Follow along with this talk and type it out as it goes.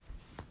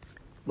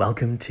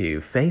Welcome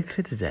to Faith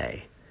for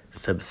Today,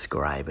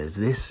 subscribers.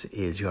 This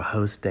is your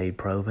host, Dave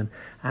Proven,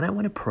 and I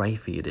want to pray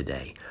for you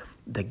today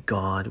that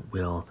God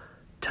will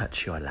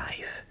touch your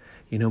life.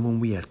 You know, when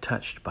we are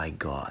touched by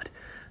God,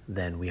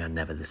 then we are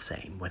never the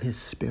same. When His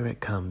Spirit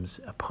comes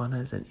upon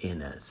us and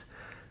in us,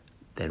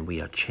 then we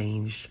are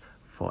changed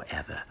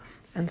forever.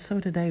 And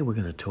so today we're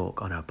going to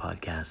talk on our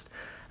podcast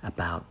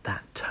about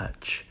that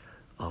touch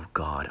of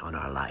God on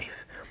our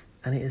life.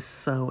 And it is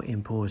so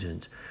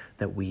important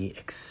that we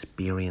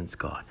experience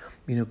God.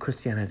 You know,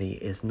 Christianity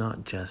is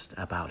not just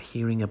about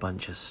hearing a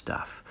bunch of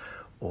stuff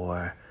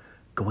or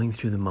going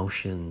through the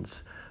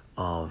motions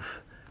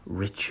of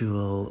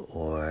ritual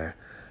or,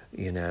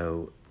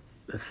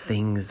 the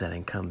things that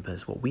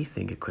encompass what we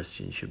think a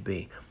Christian should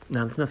be.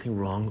 Now, there's nothing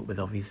wrong with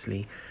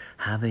obviously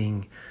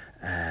having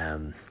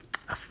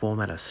a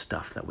format of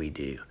stuff that we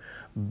do,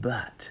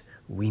 but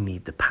we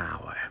need the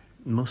power.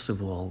 Most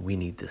of all, we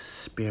need the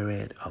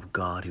Spirit of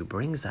God who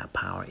brings that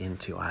power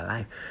into our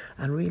life.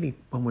 And really,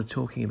 when we're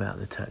talking about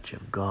the touch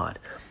of God,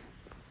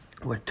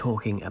 we're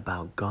talking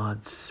about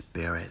God's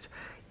Spirit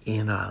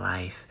in our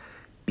life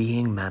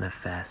being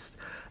manifest,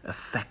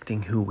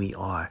 affecting who we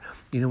are.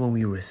 You know, when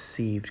we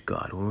received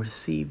God, when we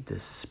received the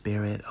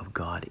Spirit of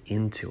God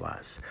into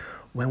us,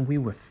 when we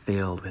were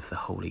filled with the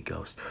Holy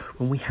Ghost,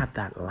 when we had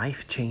that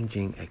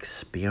life-changing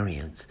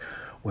experience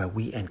where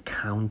we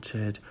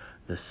encountered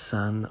the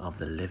Son of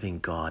the living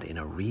God in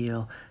a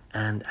real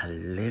and a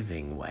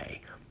living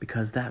way,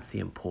 because that's the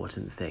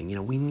important thing. You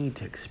know, we need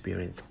to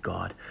experience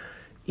God,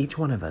 each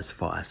one of us,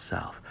 for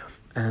ourselves.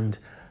 And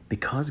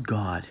because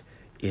God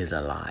is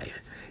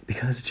alive,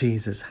 because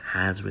Jesus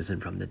has risen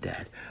from the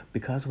dead,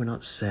 because we're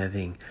not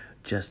serving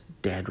just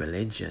dead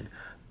religion,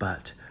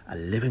 but a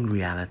living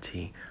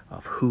reality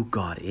of who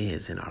God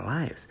is in our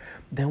lives,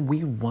 then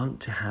we want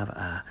to have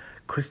a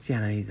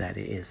Christianity that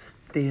is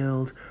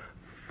filled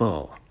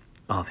full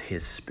of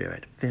His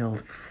Spirit,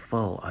 filled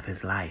full of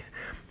His life.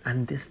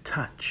 And this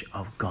touch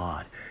of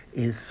God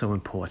is so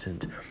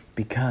important,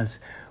 because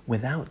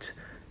without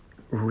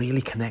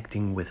really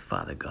connecting with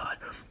Father God,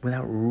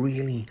 without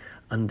really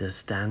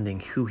understanding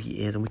who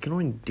He is, and we can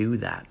only do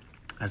that,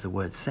 as the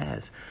word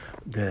says,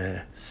 the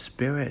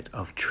Spirit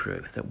of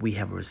truth that we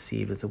have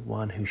received is the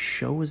one who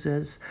shows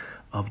us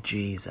of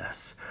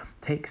Jesus,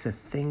 takes the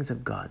things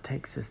of God,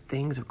 takes the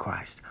things of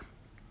Christ,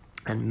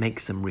 and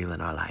makes them real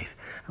in our life.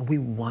 And we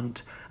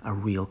want a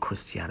real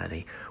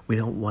Christianity. We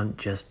don't want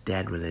just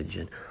dead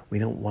religion. We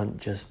don't want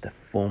just the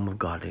form of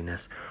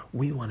godliness.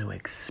 We want to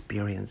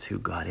experience who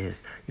God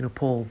is. You know,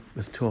 Paul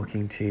was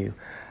talking to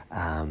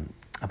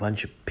a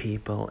bunch of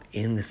people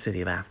in the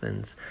city of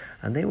Athens,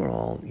 and they were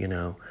all,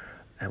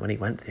 when he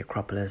went to the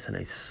Acropolis and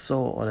he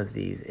saw all of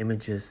these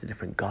images, the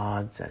different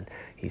gods, and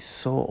he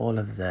saw all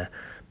of the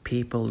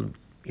people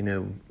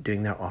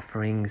doing their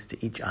offerings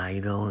to each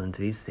idol and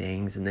to these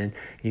things. And then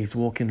he's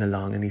walking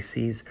along and he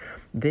sees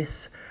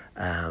this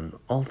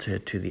altar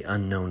to the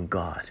unknown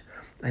God.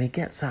 And he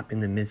gets up in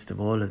the midst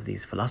of all of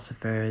these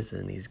philosophers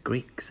and these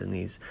Greeks and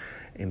these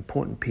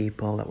important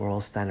people that were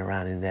all standing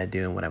around in there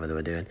doing whatever they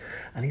were doing.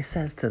 And he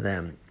says to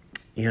them,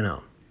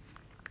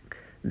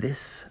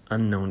 this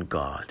unknown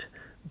God,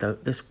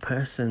 this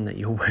person that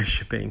you're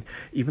worshipping,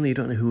 even though you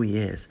don't know who He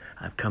is,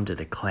 I've come to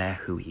declare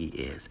who He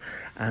is.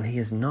 And He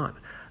is not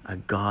a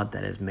God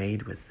that is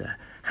made with the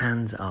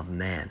hands of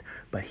man,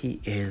 but He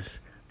is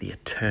the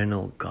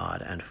eternal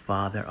God and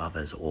Father of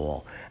us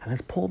all. And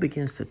as Paul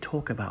begins to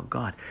talk about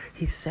God,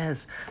 he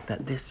says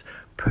that this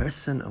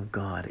person of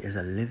God is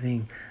a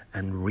living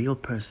and real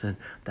person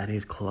that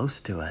is close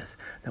to us,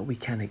 that we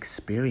can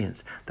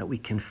experience, that we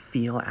can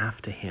feel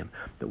after Him,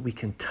 that we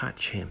can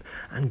touch Him.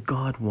 And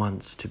God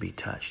wants to be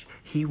touched.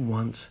 He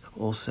wants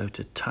also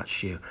to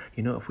touch you.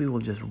 You know, if we will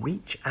just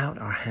reach out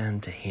our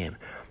hand to Him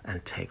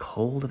and take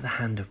hold of the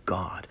hand of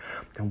God,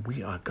 then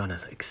we are going to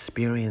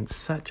experience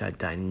such a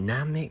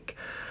dynamic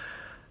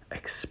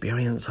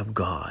experience of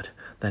God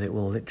that it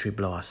will literally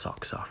blow our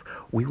socks off.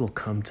 We will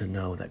come to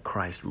know that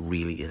Christ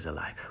really is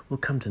alive. We'll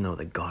come to know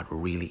that God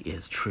really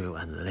is true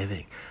and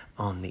living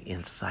on the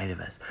inside of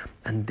us.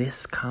 And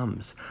this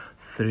comes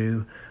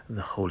through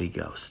the Holy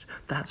Ghost.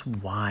 That's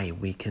why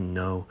we can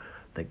know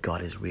that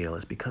God is real,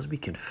 is because we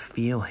can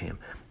feel Him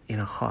in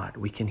our heart.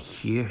 We can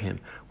hear Him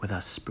with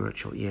our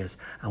spiritual ears,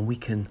 and we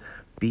can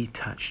be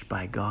touched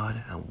by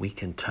God, and we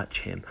can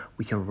touch Him.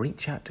 We can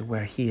reach out to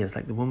where He is,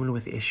 like the woman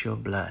with the issue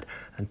of blood,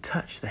 and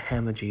touch the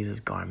hem of Jesus'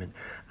 garment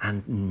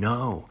and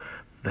know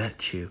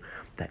virtue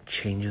that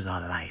changes our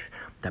life,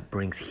 that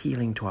brings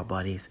healing to our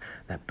bodies,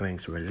 that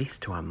brings release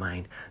to our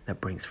mind, that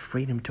brings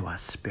freedom to our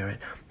spirit,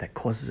 that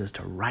causes us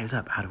to rise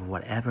up out of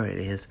whatever it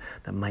is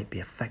that might be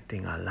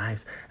affecting our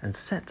lives, and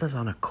sets us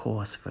on a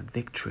course for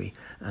victory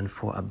and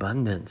for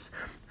abundance.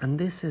 And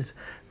this is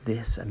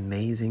this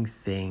amazing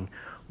thing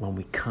when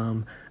we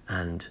come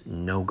and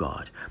know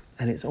God.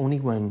 And it's only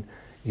when,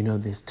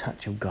 this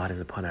touch of God is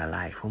upon our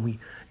life, when we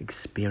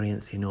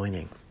experience the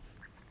anointing,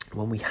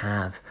 when we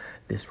have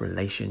this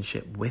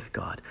relationship with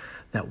God,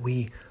 that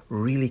we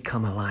really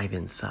come alive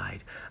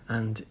inside.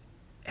 And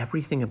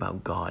everything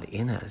about God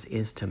in us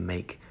is to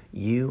make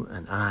you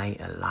and I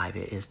alive.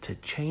 It is to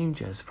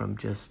change us from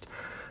just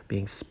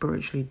being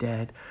spiritually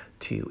dead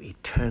to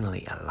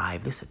eternally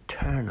alive. This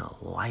eternal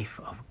life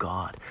of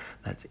God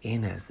that's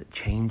in us, that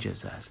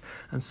changes us.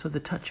 And so the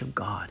touch of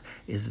God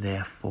is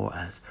there for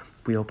us.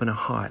 If we open our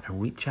heart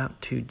and reach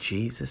out to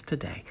Jesus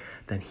today,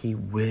 then he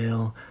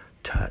will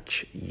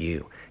touch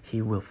you.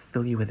 He will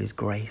fill you with his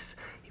grace.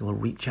 He will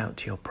reach out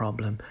to your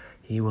problem.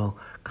 He will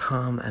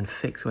come and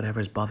fix whatever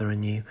is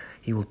bothering you.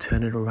 He will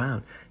turn it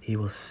around. He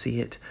will see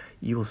it.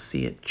 You will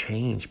see it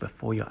change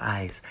before your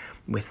eyes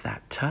with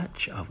that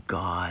touch of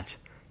God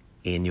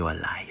in your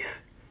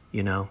life.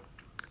 You know,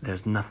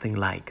 there's nothing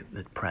like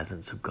the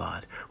presence of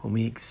God. When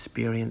we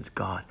experience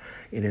God,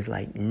 it is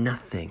like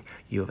nothing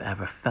you have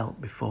ever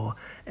felt before,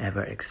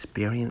 ever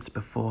experienced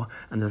before.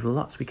 And there's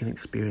lots we can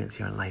experience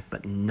here in life,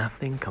 but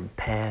nothing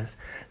compares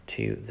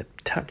to the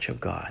touch of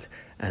God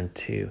and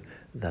to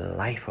the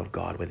life of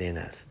God within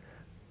us.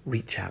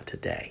 Reach out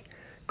today.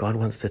 God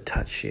wants to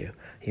touch you.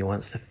 He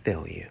wants to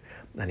fill you,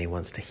 and he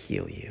wants to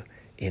heal you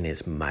in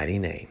his mighty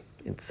name.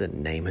 It's the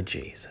name of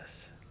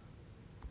Jesus.